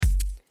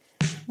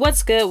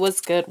What's good?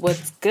 What's good?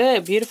 What's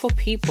good, beautiful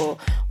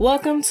people?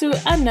 Welcome to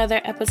another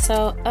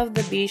episode of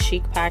the Be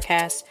Chic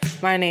podcast.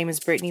 My name is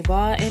Brittany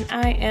Ball, and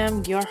I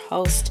am your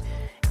host.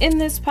 In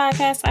this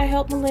podcast, I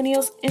help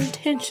millennials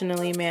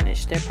intentionally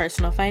manage their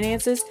personal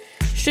finances,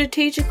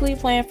 strategically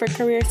plan for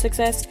career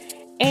success,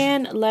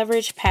 and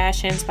leverage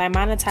passions by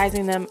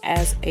monetizing them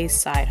as a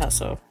side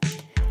hustle.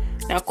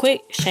 Now,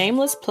 quick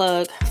shameless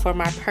plug for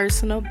my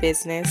personal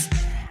business.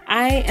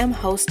 I am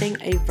hosting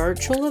a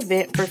virtual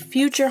event for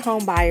future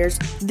home buyers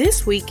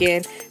this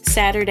weekend,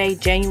 Saturday,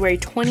 January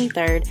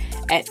 23rd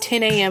at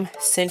 10 a.m.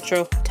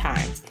 Central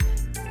Time.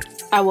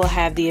 I will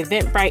have the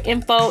Eventbrite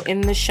info in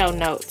the show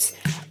notes.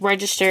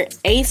 Register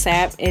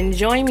ASAP and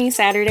join me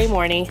Saturday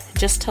morning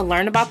just to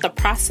learn about the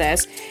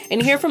process and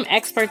hear from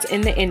experts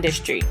in the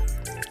industry.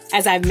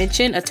 As I've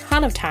mentioned a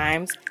ton of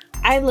times,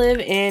 I live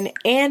in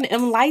and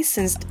am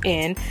licensed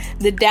in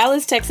the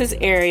Dallas, Texas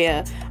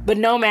area, but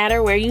no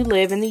matter where you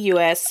live in the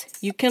U.S.,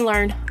 you can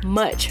learn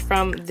much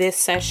from this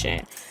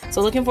session.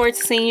 So looking forward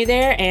to seeing you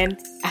there, and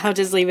I'll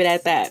just leave it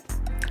at that.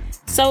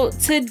 So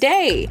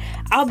today,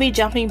 I'll be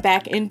jumping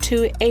back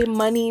into a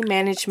money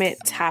management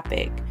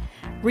topic.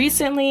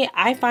 Recently,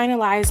 I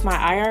finalized my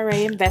IRA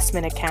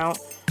investment account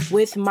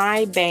with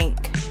my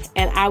bank,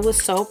 and I was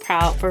so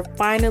proud for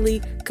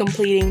finally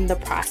completing the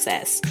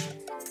process.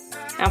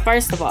 Now,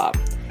 first of all,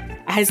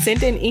 I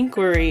sent an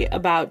inquiry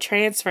about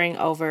transferring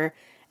over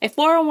a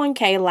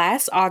 401k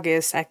last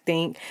August, I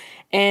think,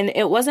 and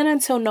it wasn't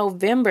until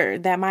November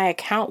that my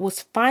account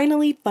was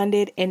finally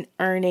funded and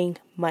earning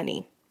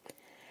money.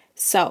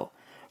 So,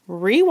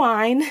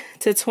 rewind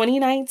to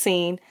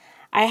 2019,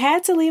 I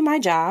had to leave my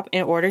job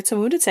in order to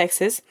move to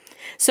Texas,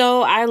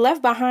 so I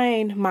left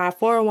behind my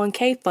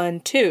 401k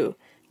fund too.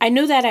 I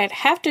knew that I'd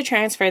have to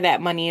transfer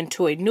that money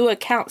into a new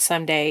account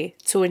someday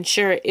to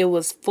ensure it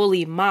was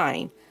fully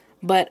mine,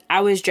 but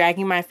I was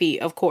dragging my feet,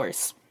 of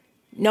course.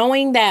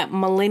 Knowing that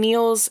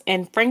millennials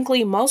and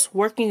frankly most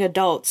working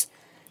adults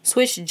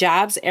switch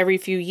jobs every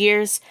few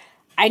years,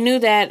 I knew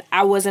that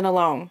I wasn't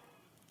alone.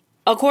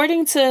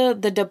 According to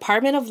the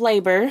Department of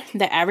Labor,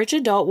 the average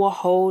adult will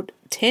hold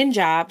 10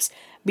 jobs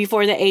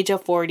before the age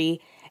of 40,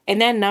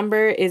 and that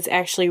number is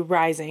actually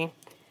rising.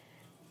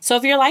 So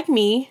if you're like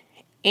me,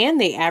 and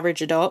the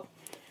average adult,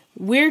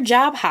 we're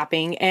job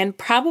hopping and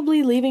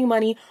probably leaving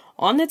money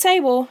on the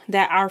table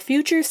that our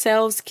future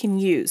selves can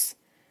use.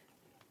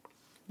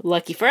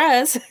 Lucky for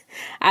us,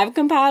 I've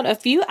compiled a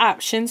few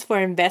options for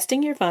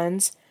investing your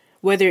funds,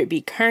 whether it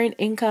be current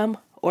income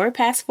or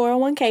past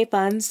 401k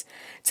funds,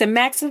 to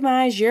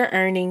maximize your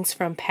earnings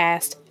from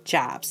past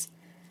jobs.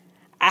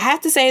 I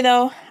have to say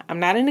though, I'm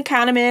not an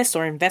economist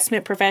or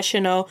investment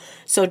professional,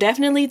 so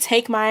definitely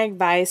take my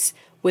advice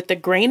with a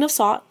grain of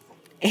salt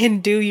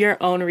and do your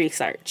own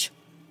research.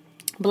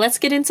 But let's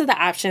get into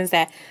the options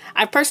that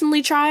I've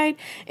personally tried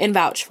and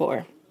vouched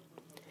for.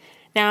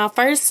 Now,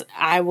 first,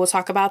 I will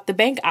talk about the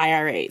bank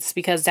IRAs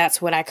because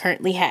that's what I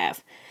currently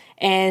have.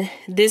 And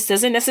this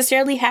doesn't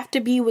necessarily have to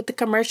be with the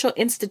commercial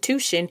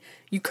institution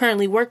you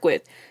currently work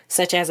with,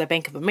 such as a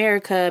Bank of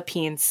America,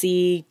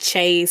 PNC,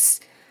 Chase,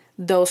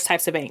 those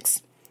types of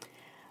banks.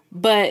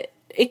 But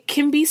it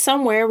can be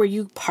somewhere where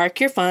you park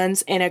your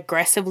funds and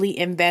aggressively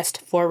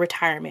invest for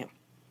retirement.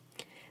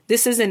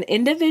 This is an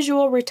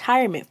individual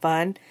retirement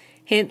fund,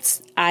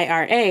 hence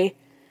IRA,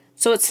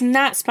 so it's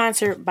not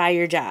sponsored by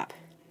your job.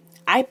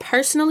 I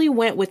personally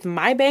went with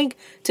my bank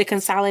to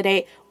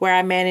consolidate where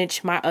I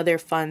manage my other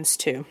funds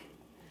too.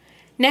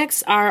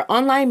 Next are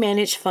online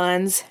managed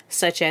funds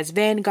such as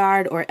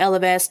Vanguard or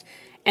Ellevest,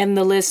 and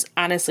the list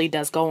honestly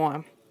does go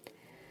on.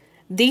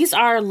 These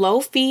are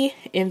low-fee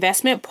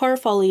investment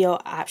portfolio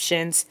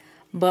options,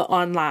 but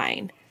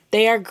online.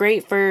 They are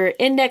great for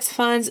index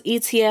funds,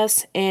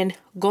 ETFs, and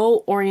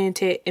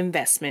goal-oriented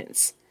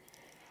investments.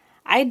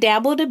 I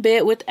dabbled a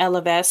bit with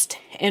Ellevest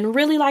and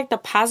really liked the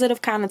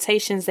positive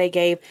connotations they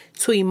gave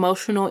to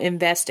emotional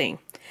investing,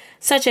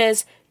 such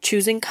as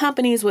choosing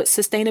companies with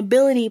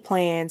sustainability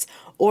plans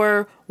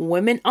or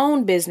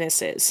women-owned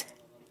businesses.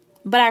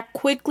 But I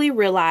quickly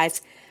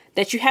realized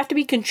that you have to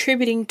be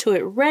contributing to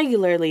it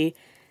regularly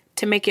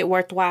to make it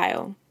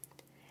worthwhile.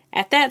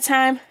 At that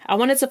time, I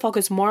wanted to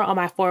focus more on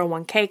my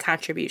 401k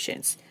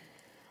contributions.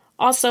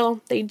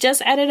 Also, they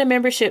just added a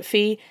membership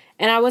fee,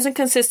 and I wasn't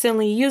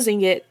consistently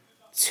using it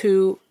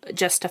to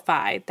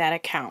justify that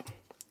account.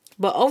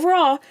 But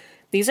overall,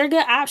 these are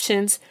good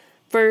options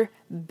for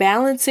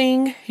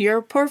balancing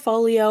your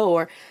portfolio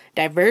or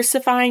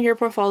diversifying your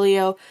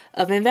portfolio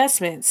of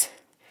investments.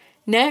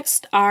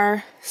 Next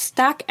are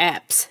stock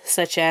apps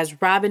such as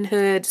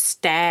Robinhood,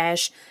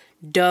 Stash,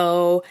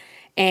 Doe,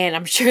 and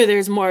I'm sure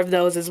there's more of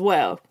those as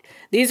well.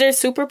 These are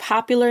super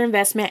popular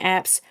investment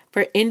apps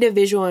for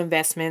individual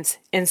investments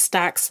in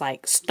stocks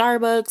like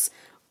Starbucks,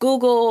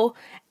 Google,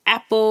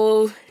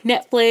 Apple,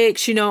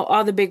 Netflix,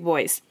 all the big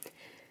boys.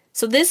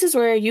 So this is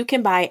where you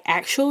can buy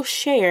actual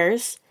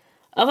shares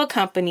of a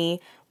company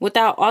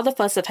without all the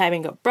fuss of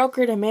having a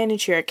broker to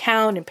manage your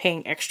account and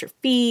paying extra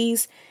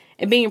fees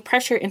and being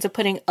pressured into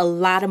putting a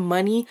lot of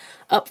money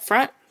up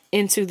front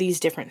into these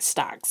different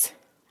stocks.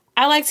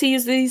 I like to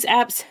use these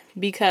apps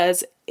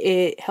because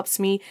it helps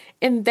me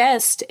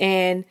invest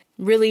and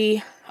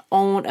really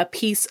own a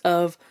piece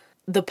of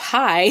the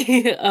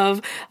pie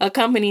of a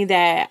company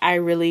that I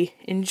really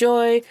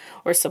enjoy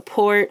or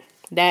support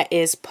that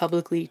is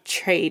publicly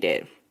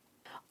traded.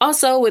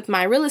 Also, with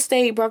my real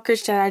estate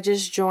brokerage that I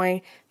just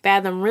joined,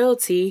 Fathom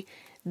Realty,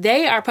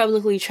 they are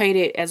publicly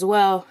traded as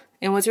well.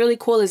 And what's really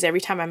cool is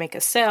every time I make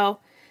a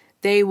sale,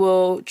 they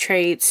will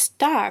trade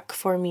stock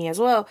for me as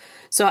well.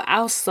 So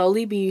I'll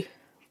slowly be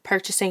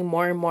purchasing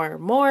more and more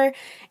and more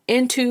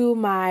into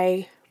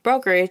my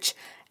brokerage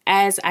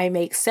as I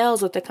make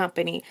sales with the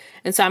company.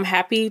 And so I'm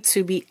happy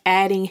to be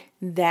adding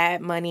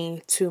that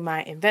money to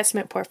my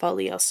investment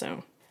portfolio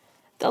soon.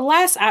 The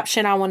last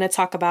option I want to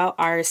talk about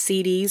are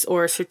CDs,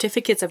 or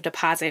certificates of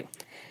deposit.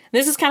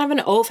 This is kind of an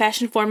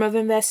old-fashioned form of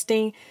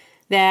investing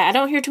that I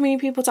don't hear too many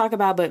people talk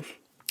about, but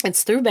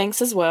it's through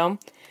banks as well.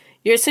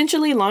 You're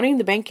essentially loaning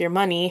the bank your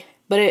money,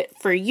 but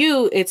for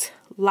you, it's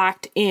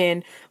locked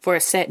in for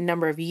a set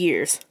number of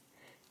years.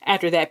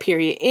 After that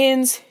period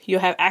ends, you'll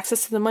have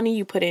access to the money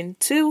you put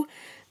into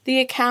the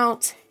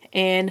account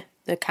and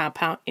the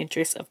compound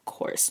interest, of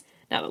course.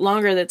 Now, the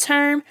longer the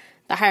term,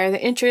 the higher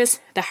the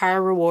interest, the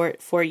higher reward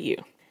for you.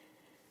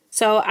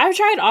 So I've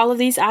tried all of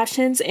these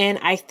options, and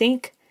I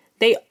think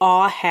they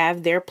all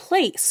have their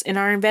place in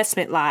our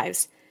investment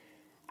lives.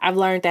 I've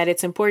learned that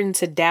it's important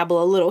to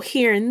dabble a little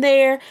here and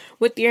there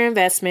with your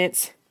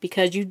investments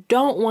because you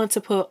don't want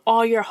to put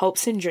all your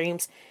hopes and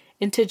dreams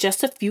into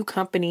just a few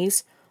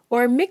companies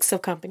or a mix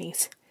of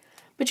companies,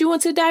 but you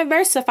want to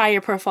diversify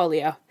your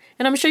portfolio.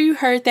 And I'm sure you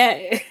heard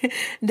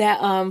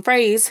that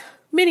phrase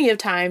many of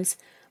times,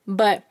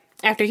 but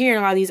after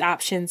hearing all these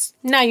options,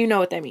 now you know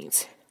what that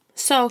means.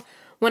 So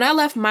when I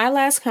left my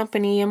last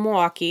company in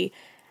Milwaukee,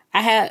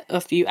 I had a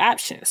few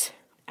options.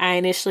 I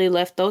initially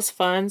left those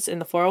funds in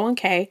the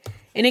 401k,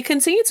 and it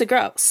continued to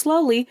grow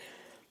slowly,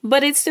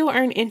 but it still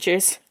earned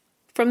interest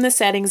from the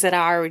settings that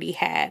I already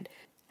had.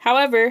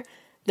 However,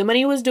 the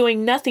money was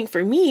doing nothing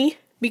for me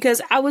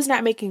because I was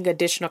not making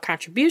additional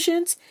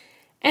contributions,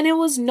 and it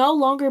was no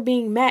longer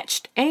being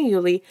matched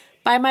annually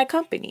by my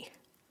company.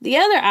 The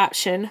other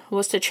option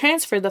was to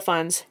transfer the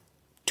funds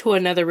to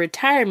another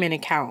retirement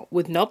account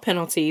with no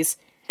penalties,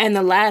 and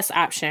the last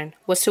option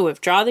was to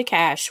withdraw the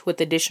cash with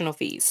additional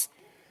fees.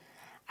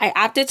 I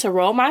opted to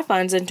roll my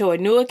funds into a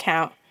new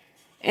account,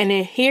 and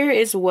here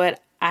is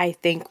what I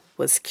think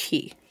was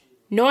key.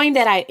 Knowing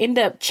that I end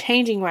up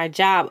changing my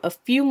job a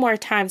few more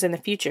times in the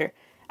future,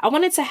 I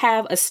wanted to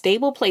have a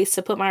stable place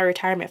to put my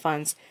retirement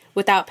funds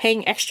without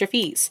paying extra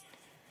fees.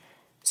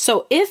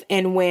 So if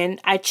and when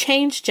I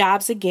change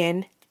jobs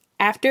again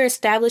after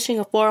establishing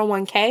a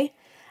 401k,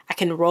 I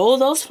can roll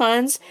those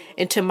funds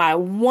into my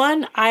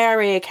one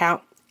IRA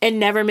account and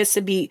never miss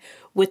a beat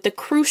with the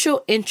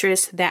crucial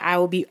interest that I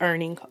will be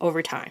earning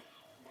over time.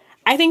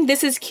 I think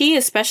this is key,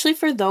 especially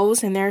for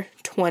those in their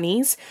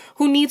 20s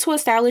who need to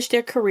establish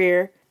their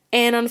career.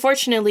 And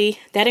unfortunately,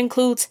 that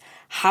includes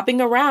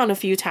hopping around a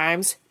few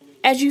times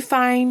as you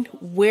find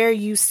where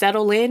you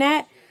settle in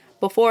at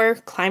before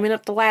climbing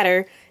up the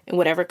ladder in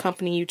whatever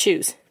company you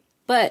choose.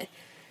 But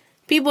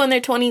people in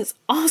their 20s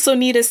also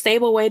need a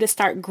stable way to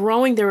start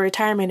growing their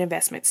retirement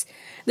investments.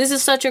 This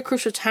is such a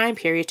crucial time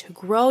period to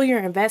grow your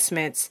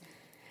investments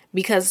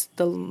because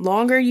the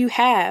longer you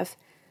have,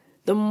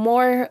 the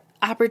more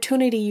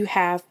opportunity you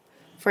have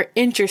for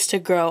interest to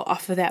grow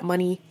off of that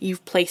money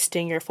you've placed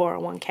in your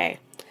 401k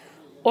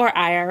or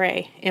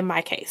IRA in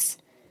my case.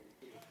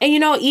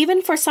 And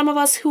even for some of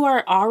us who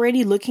are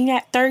already looking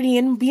at 30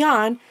 and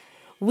beyond,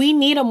 we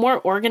need a more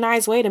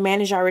organized way to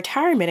manage our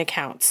retirement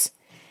accounts.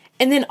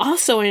 And then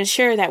also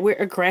ensure that we're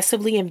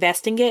aggressively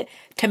investing it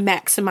to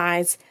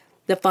maximize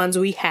the funds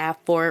we have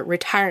for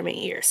retirement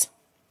years.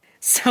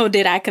 So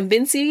did I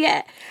convince you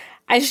yet?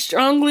 I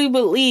strongly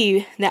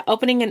believe that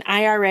opening an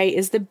IRA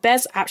is the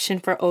best option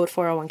for old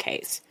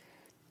 401ks.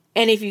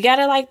 And if you got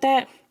it like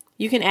that,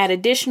 you can add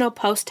additional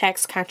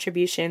post-tax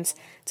contributions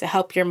to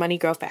help your money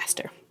grow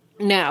faster.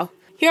 Now,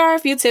 here are a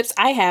few tips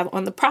I have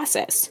on the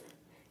process.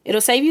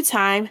 It'll save you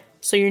time,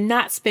 so you're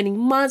not spending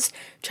months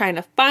trying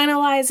to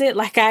finalize it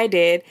like I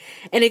did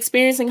and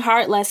experiencing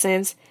hard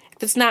lessons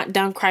if it's not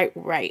done quite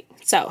right.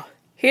 So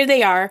here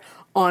they are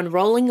on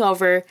rolling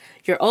over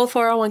your old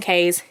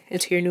 401ks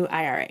into your new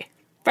IRA.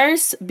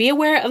 First, be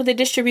aware of the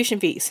distribution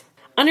fees.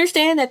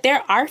 Understand that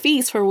there are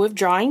fees for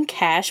withdrawing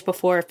cash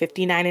before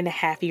 59 and a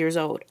half years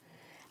old.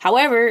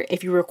 However,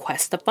 if you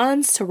request the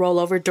funds to roll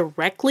over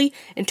directly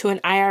into an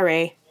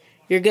IRA,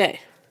 you're good.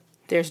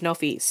 There's no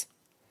fees.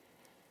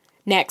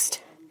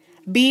 Next,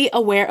 be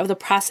aware of the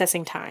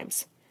processing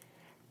times.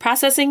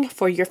 Processing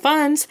for your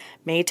funds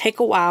may take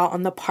a while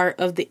on the part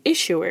of the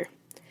issuer.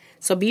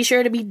 So be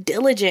sure to be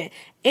diligent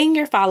in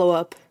your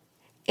follow-up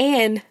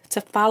and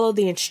to follow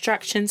the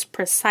instructions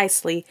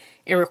precisely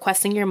in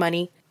requesting your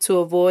money to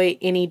avoid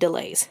any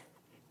delays.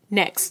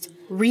 Next,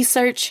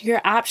 research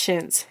your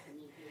options.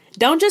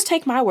 Don't just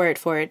take my word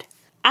for it.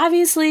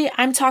 Obviously,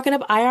 I'm talking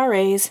of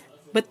IRAs,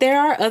 but there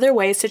are other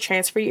ways to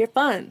transfer your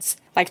funds,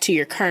 like to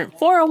your current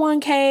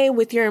 401k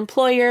with your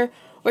employer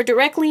or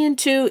directly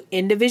into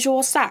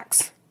individual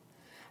stocks.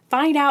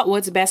 find out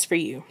what's best for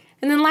you.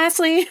 And then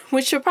lastly,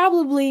 which should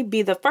probably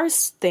be the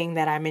first thing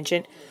that I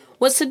mentioned,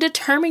 was to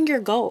determine your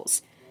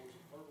goals.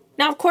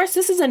 Now, of course,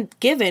 this isn't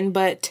given,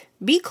 but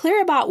be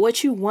clear about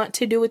what you want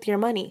to do with your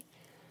money.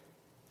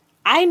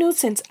 I knew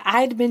since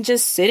I'd been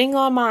just sitting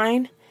on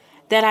mine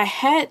that I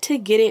had to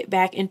get it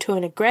back into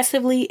an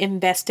aggressively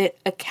invested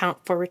account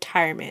for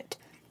retirement.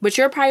 But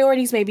your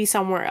priorities may be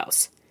somewhere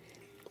else.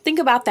 Think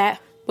about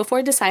that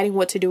before deciding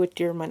what to do with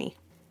your money.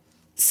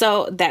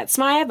 So that's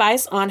my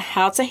advice on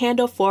how to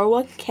handle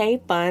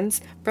 401k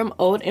funds from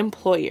old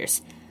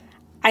employers.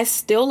 I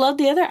still love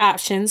the other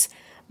options,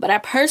 but I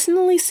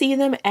personally see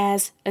them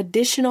as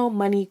additional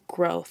money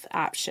growth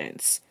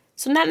options.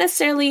 So not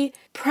necessarily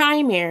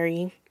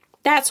primary.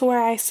 That's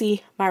where I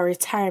see my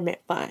retirement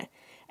fund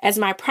as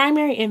my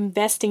primary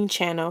investing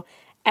channel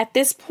at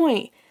this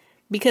point,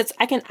 because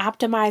I can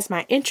optimize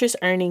my interest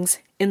earnings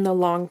in the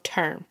long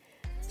term.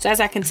 So as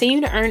I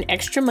continue to earn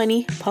extra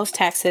money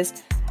post-taxes,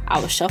 I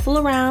will shuffle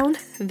around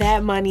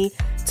that money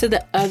to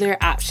the other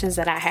options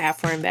that I have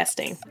for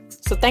investing.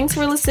 So thanks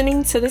for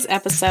listening to this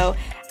episode.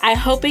 I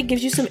hope it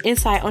gives you some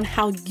insight on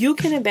how you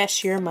can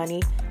invest your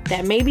money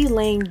that may be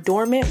laying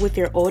dormant with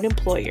your old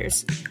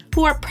employers,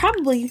 who are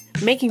probably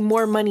making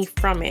more money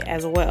from it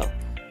as well.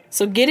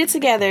 So get it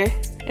together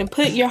and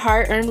put your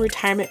hard-earned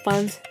retirement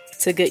funds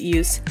to good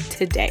use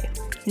today.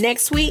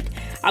 Next week,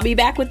 I'll be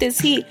back with this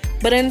heat.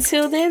 But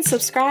until then,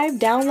 subscribe,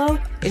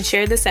 download, and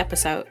share this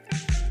episode.